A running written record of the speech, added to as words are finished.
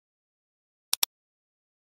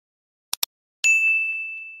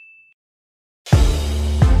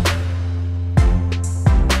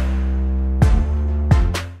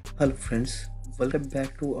Hello friends, welcome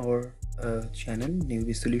back to our channel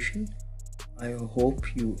Newbie Solution. I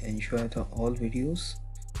hope you enjoy the all videos.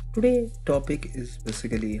 Today topic is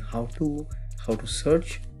basically how to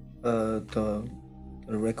search the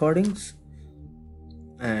recordings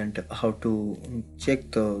and how to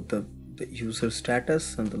check the user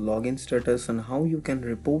status and the login status and how you can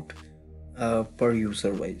report per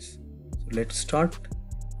user wise. So let's start.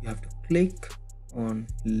 You have to click on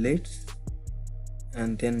let's,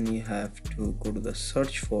 and then you have to go to the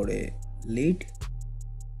search for a lead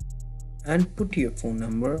and put your phone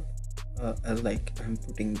number as like I'm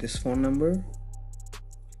putting this phone number.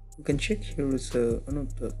 You can check here is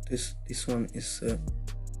this one is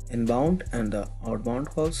inbound and the outbound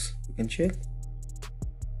calls. You can check.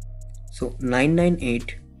 So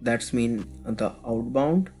 998, that's mean the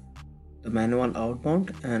outbound, the manual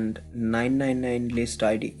outbound, and 999 list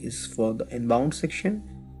ID is for the inbound section.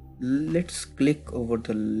 Let's click over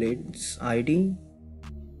the leads ID.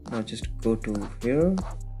 Now just go to here.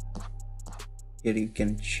 Here you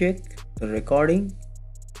can check the recording.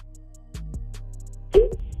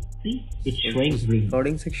 See, it's showing green.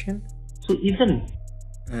 Recording section. So even,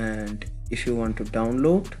 and if you want to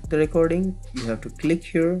download the recording, you have to click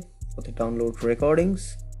here for the download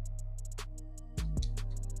recordings.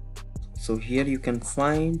 So here you can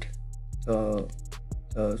find the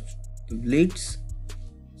leads.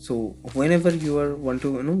 So whenever you want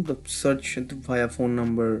to the search via phone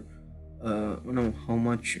number, how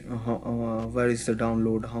much where is the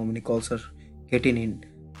download, how many calls are getting in,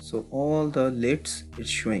 so all the leads is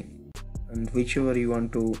showing, and whichever you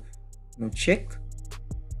want to check,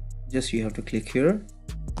 just you have to click here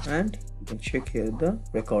and you can check here the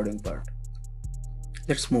recording part.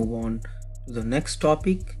 Let's move on to the next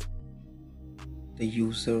topic, the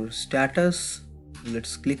user status.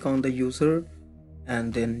 Let's click on the user,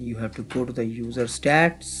 and then you have to go to the user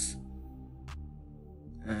stats,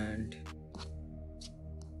 and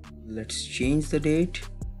let's change the date.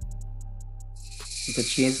 You can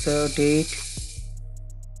change the date,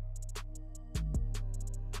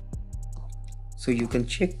 so you can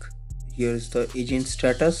check. Here is the agent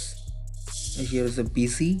status, here is the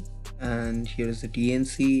busy, and here is the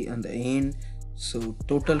DNC and the N. So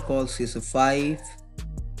total calls is a 5,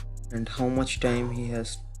 and how much time he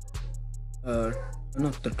has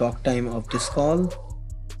the talk time of this call.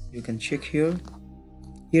 You can check here.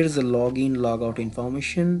 Here's the login logout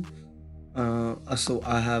information. So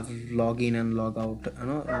I have login and logout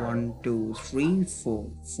 1 2 3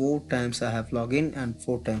 4 times I have login and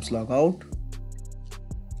 4 times logout,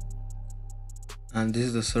 and this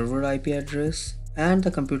is the server IP address and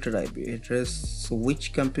the computer IP address. So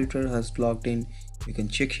which computer has logged in, you can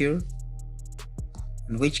check here,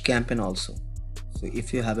 and which campaign also. So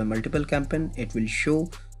if you have a multiple campaign, it will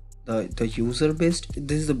show the user based.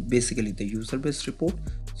 This is basically the user based report,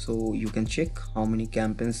 so you can check how many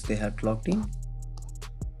campaigns they have logged in.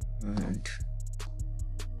 And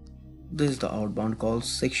this is the outbound calls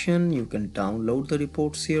section. You can download the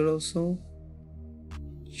reports here also.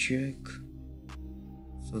 Check.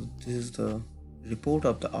 So this is the report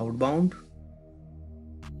of the outbound,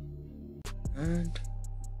 and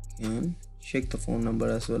you can check the phone number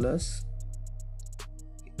as well as.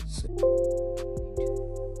 So,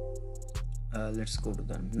 let's go to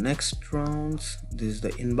the next rounds. This is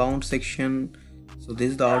the inbound section. So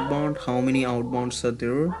this is the outbound, how many outbounds are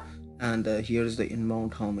there, and here is the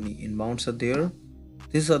inbound, how many inbounds are there.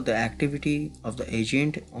 These are the activity of the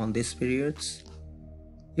agent on these periods.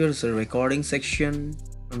 Here is the recording section,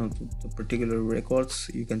 the particular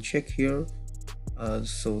records you can check here.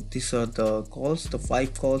 So these are the calls, the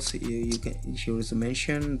 5 calls. You can, here is a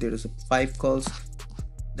mention, there is a 5 calls.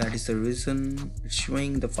 That is the reason it's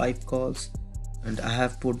showing the 5 calls, and I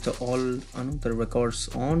have put the all the records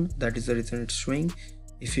on. That is the reason it's showing.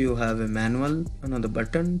 If you have a manual the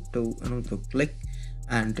button to to click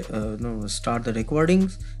and start the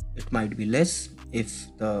recordings, it might be less if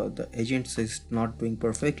the agent is not doing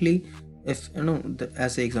perfectly. If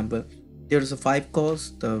as an example, there's a 5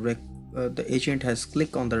 calls, the agent has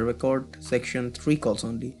clicked on the record section 3 calls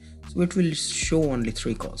only, so it will show only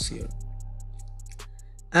 3 calls here.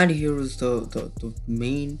 And here is the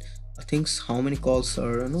main things, how many calls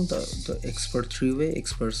are the expert 3-way.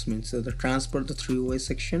 Experts means the transfer the 3-way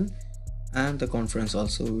section, and the conference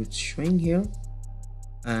also it's showing here,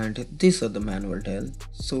 and these are the manual tell.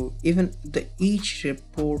 So even each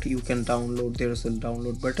report you can download. There is a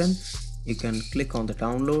download button, you can click on the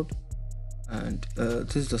download, and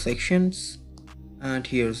this is the sections, and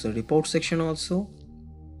here's the report section also.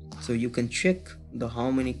 So you can check the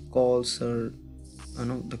how many calls are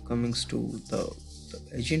the comings to the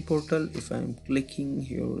the agent portal. If I'm clicking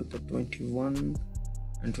here the 21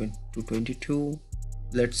 and 22,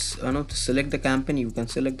 let's select the campaign. You can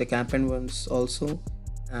select the campaign ones also,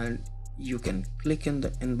 and you can click in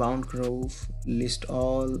the inbound group, list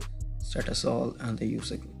all, status all, and the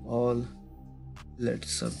user group all.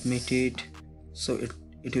 Let's submit it. So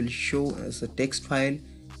it will show as a text file.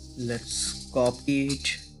 Let's copy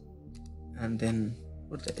it and then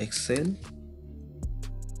put the Excel.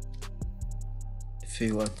 If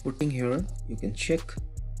you are putting here, you can check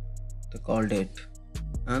the call date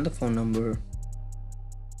and the phone number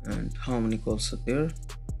and how many calls are there.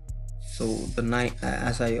 So the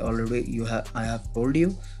as I have told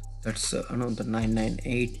you, that's the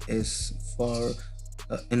 998 is for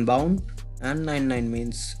inbound, and 99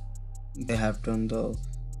 means they have done the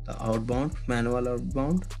outbound, manual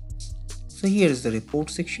outbound. So here is the report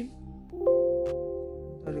section.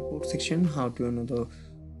 The report section, how to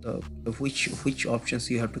the which options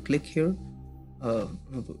you have to click here.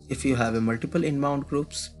 If you have a multiple inbound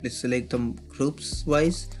groups, please select them groups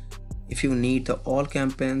wise. If you need the all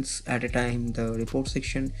campaigns at a time, the report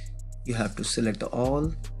section, you have to select the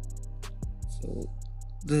all. So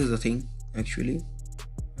this is the thing actually.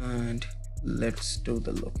 And let's do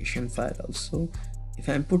the location file also. If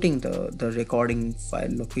I'm putting the recording file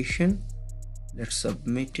location, let's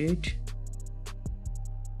submit it.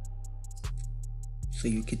 So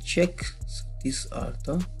you can check, so these are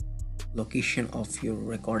the location of your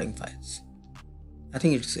recording files. I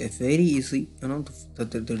think it's a very easy,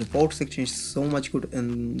 the report section is so much good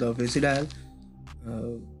in the Vicidial.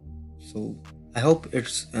 So I hope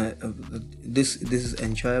it's this is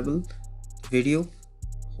enjoyable video.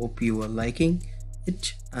 Hope you are liking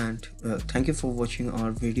it, and thank you for watching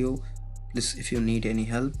our video. Please, if you need any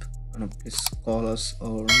help, please call us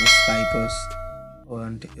or Skype us,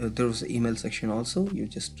 and there's an email section also. You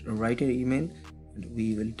just write an email and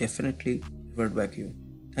we will definitely revert back you.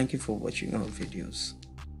 Thank you for watching our videos.